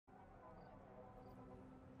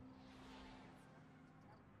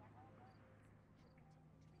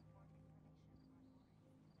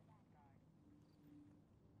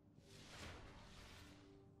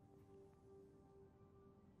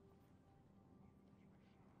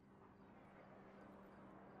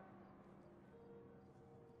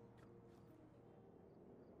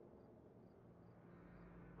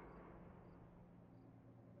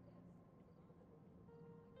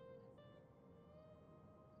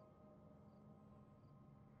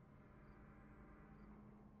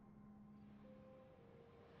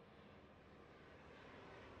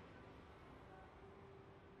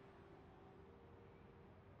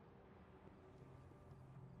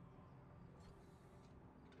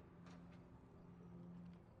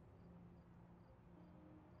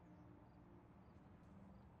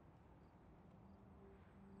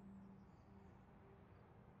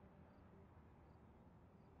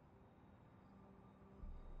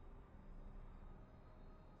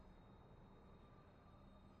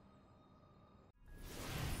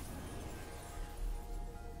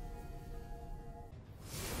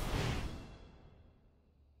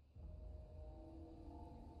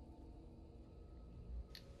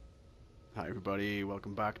Hi everybody,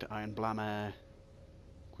 welcome back to Iron Blammer.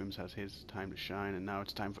 Quims has his time to shine, and now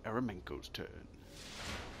it's time for Eremenko's turn.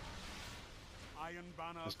 Iron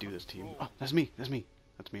Banner Let's do this, team. control. Oh, that's me, that's me.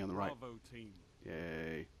 That's me on the right. Bravo team.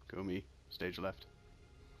 Yay, go me. Stage left.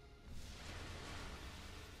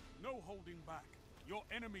 No holding back. Your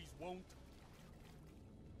enemies won't.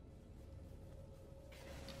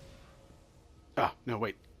 Ah, no,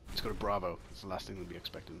 wait. Let's go to Bravo. That's the last thing we'll be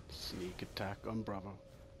expecting. Sneak attack on Bravo.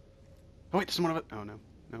 Oh wait, there's someone of it. Oh no,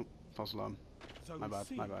 no, false alarm. Zone My bad,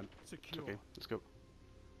 C my bad. secure. It's okay, let's go.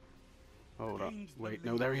 Hold up. Gained the Wait, lead.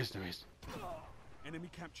 no, there he is, there he is. Enemy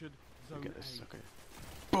captured zone Get this, A. okay.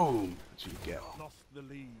 Boom! That's what you get. Lost the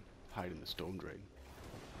lead. Hide in the storm drain.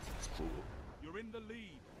 Fool. You're in the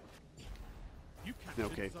lead. You captured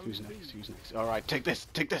Okay, zone who's B. next? Who's next? Alright, take this!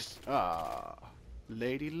 Take this! Ah,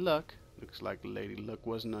 Lady Luck. Looks like Lady Luck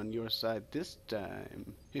wasn't on your side this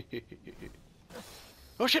time.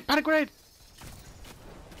 Oh shit! Panic grenade!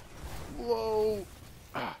 Whoa!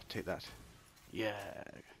 Ah, take that. Yeah.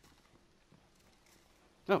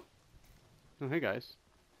 Oh. Oh, hey guys.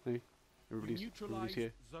 Hey. Everybody's Neutralized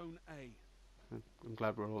here. zone A. I'm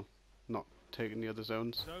glad we're all not taking the other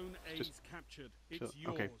zones. Zone A Just is captured. chill. It's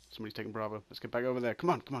yours. Okay, somebody's taking Bravo. Let's get back over there.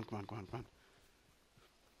 Come on, come on, come on, come on, come on.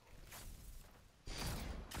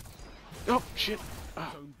 Oh, shit!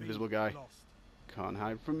 Ah, Zone B invisible guy. lost. Can't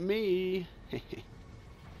hide from me.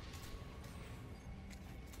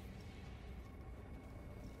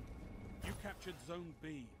 You captured zone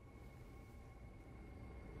B.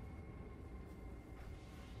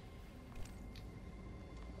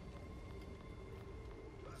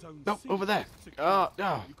 Zone No, C over there. secure. Oh,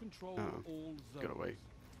 oh. You control Oh, all zones. Get away.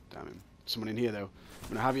 Damn him. Someone in here, though. I'm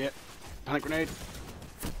gonna have you. Panic grenade.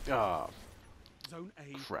 Ah, Zone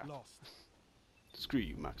A crap. lost. Screw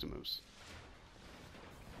you, Maximus.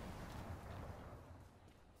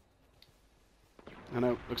 I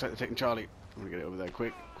know. Looks like they're taking Charlie. I'm gonna get it over there.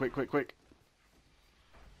 Quick, quick, quick, quick.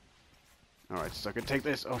 Alright, sucker. Take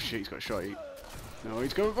this. Oh, shit. He's got a shotty. No,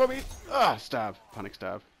 he's going for me. Ah, stab. Panic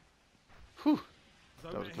stab. Whew.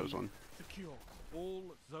 Zone That was a close A one. secure. All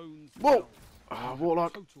zones Whoa! held. Ah, You have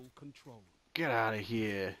Warlock. Total control. Get out of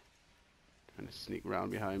here. Trying to sneak around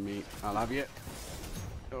behind me. I'll have you.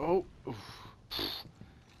 Oh. Oof.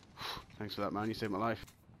 Thanks for that, man. You saved my life.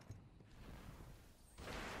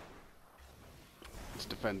 Let's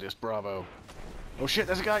defend this Bravo. Oh shit,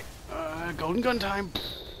 there's a guy. Golden gun time.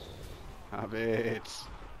 Have it.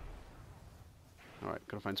 Alright,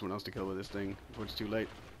 gotta find someone else to kill with this thing before it's too late.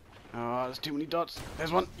 Ah, there's too many dots.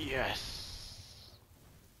 There's one. Yes.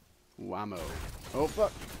 Whammo. Oh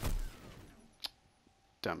fuck.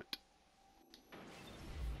 Damn it.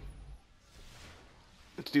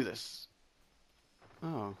 Let's do this.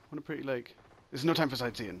 Oh, what a pretty lake. There's no time for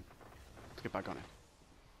sightseeing. Let's get back on it.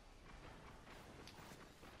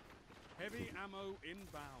 Heavy ammo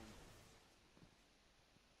inbound.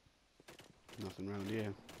 Nothing around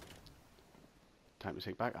here. Time to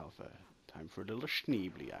take back Alpha. Time for a little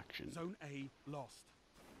Schneebly action. Zone A lost.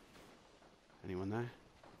 Anyone there?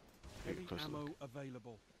 Take a Heavy closer ammo look.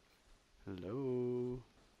 available. Hello?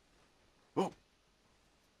 Oh!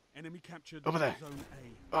 Enemy captured Over there. zone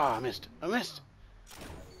A. Ah, I missed. I missed.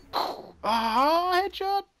 Ah,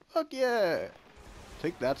 headshot! Fuck yeah!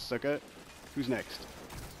 Take that, sucker. Who's next?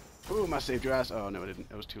 Boom, I saved your ass. Oh, no, I didn't.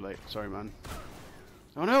 It was too late. Sorry, man.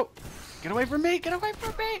 Oh, no! Get away from me! Get away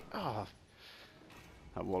from me! Oh,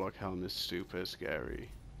 that Warlock helm is super scary.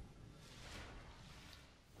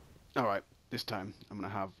 Alright, this time I'm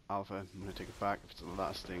gonna have Alpha. I'm gonna take it back if it's the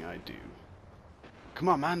last thing I do. Come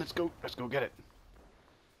on, man, let's go. Let's go get it.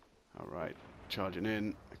 Alright, charging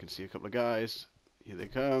in. I can see a couple of guys. Here they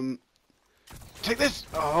come. Take this!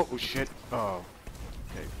 Oh, shit. Oh,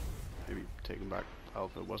 okay. Maybe taking back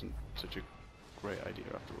Alpha wasn't such a great idea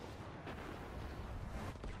after all.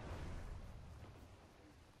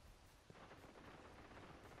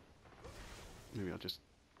 Maybe I'll just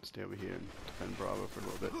stay over here and defend Bravo for a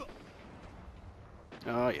little bit.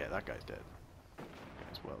 Oh yeah, that guy's dead. That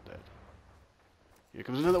guy's well dead. Here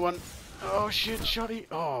comes another one. Oh shit, shotty.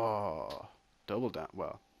 Oh, double down.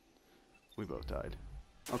 Well, we both died.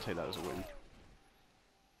 I'll take that as a win.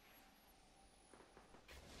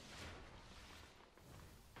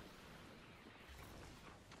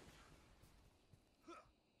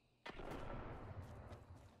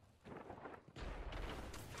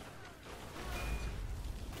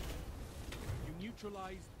 You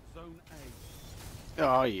neutralized zone A.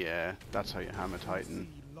 Oh yeah, that's how you hammer Titan.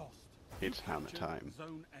 C lost. It's You hammer captured time.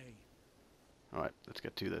 Zone A. Alright, let's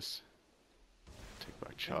get to this. Take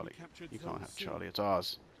back Charlie. captured You zone can't have C. Charlie, it's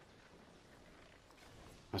ours.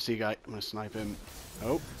 I see a guy. I'm gonna snipe him.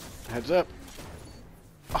 Oh, heads up.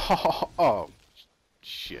 Oh,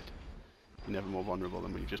 shit. You're never more vulnerable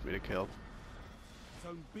than when you just made a kill.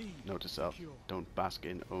 Zone B. Note to self, secure. don't bask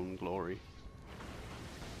in own glory.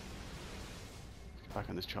 Let's get back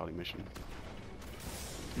on this Charlie mission.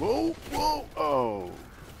 Whoa, whoa, oh!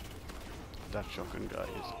 That shotgun guy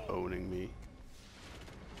is owning me.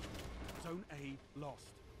 Zone A lost.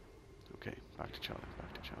 Okay, back to Charlie,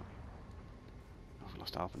 back to Charlie. Oh, we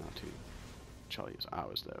lost Alpha now too. Charlie is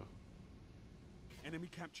ours though. Enemy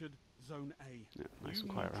captured Zone A. Yeah, nice You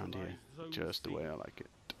and quiet around here. neutralized Zone Just the C. way I like it.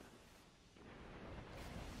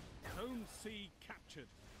 Zone C captured.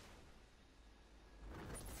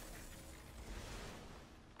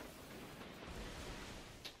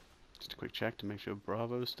 Just a quick check to make sure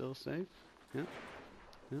Bravo's still safe. Yeah,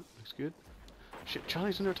 yeah, looks good. Shit,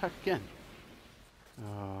 Charlie's under attack again.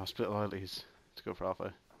 Oh, split loyalties. Let's go for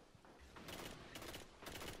Alpha.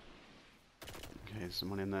 Okay, there's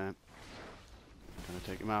someone in there. Gonna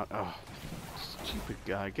take him out. Oh, stupid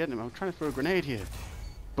guy. Getting him. I'm trying to throw a grenade here.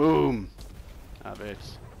 Boom! Have it.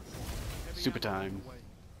 Heavy Super ammo on time. the way.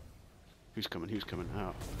 Who's coming? Who's coming?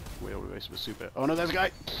 Oh, way over base with super. Oh no, there's a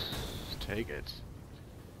guy! Take it.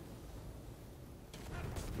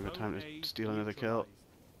 We've got time Zone A to steal another kill.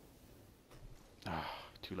 neutralized. Ah,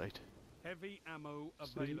 too late. Heavy ammo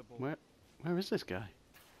available. Where is this guy?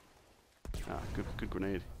 Ah, good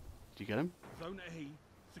grenade. Did you get him? Zone A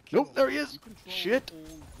secure. Nope, there he is! You control Shit! all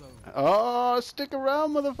zones. Oh, stick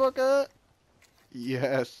around, motherfucker!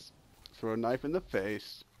 Yes! Throw a knife in the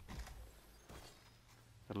face.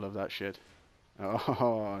 I love that shit.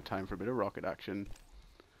 Oh, time for a bit of rocket action.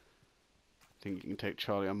 Think you can take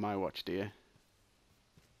Charlie on my watch, dear?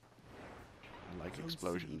 I like Zone C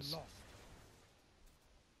explosions. lost.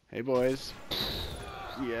 Hey, boys.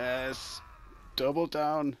 Yes! Double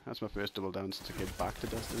down! That's my first double down since I came back to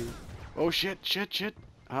Destiny. Oh, shit, shit, shit!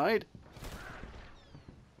 Hide!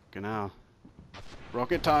 Genau.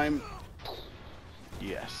 Rocket time!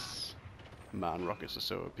 Yes. Man, rockets are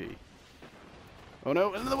so OP. Oh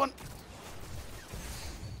no, another one!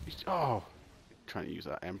 Oh! Trying to use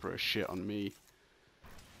that Emperor shit on me.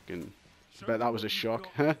 Can bet that was a shock.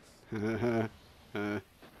 Huh? That's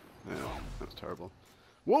terrible.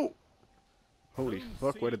 Whoa! Holy Zone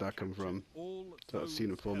fuck, C where did that come captured from? all That scene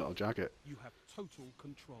in zones Full Metal held. Jacket. You have total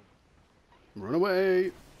control. Run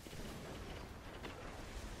away!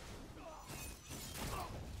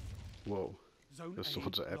 Whoa. Zone Those A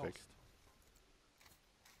swords are epic.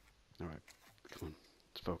 lost. Alright, come on.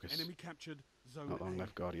 Let's focus. Enemy captured Zone Not long A.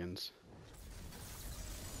 left, Guardians.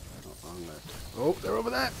 Not long left. Oh, they're over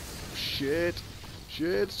there! Shit!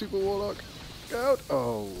 Shit, Super Warlock! Out!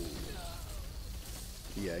 Oh!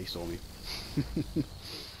 Yeah, he saw me.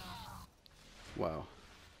 Wow.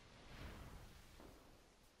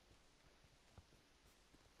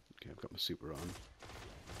 Okay, I've got my super on.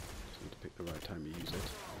 Just need to pick the right time to use it.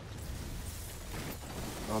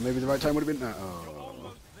 Oh, maybe the right time would have been...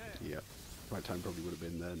 Oh, yeah. Right time probably would have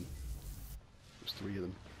been then. There's 3 of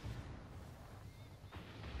them.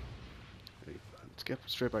 Hey, let's get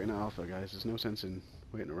straight back into Alpha, guys. There's no sense in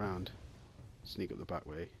waiting around. Sneak up the back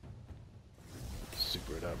way.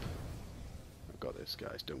 Super it up. I've got this,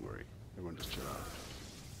 guys. Don't worry. Everyone just chill out.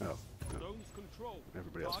 Oh, no. Zones control.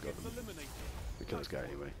 Everybody else got Targets them. eliminated. We kill this guy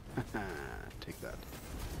anyway. Take that.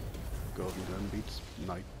 Golden gun beats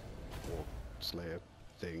Knight or Slayer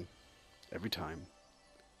thing every time.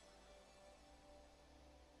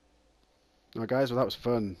 Now guys, well that was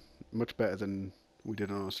fun. Much better than we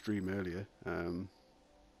did on our stream earlier.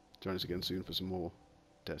 Join us again soon for some more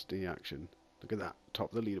Destiny action. Look at that.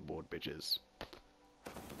 Top of the leaderboard, bitches.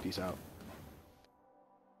 Peace out.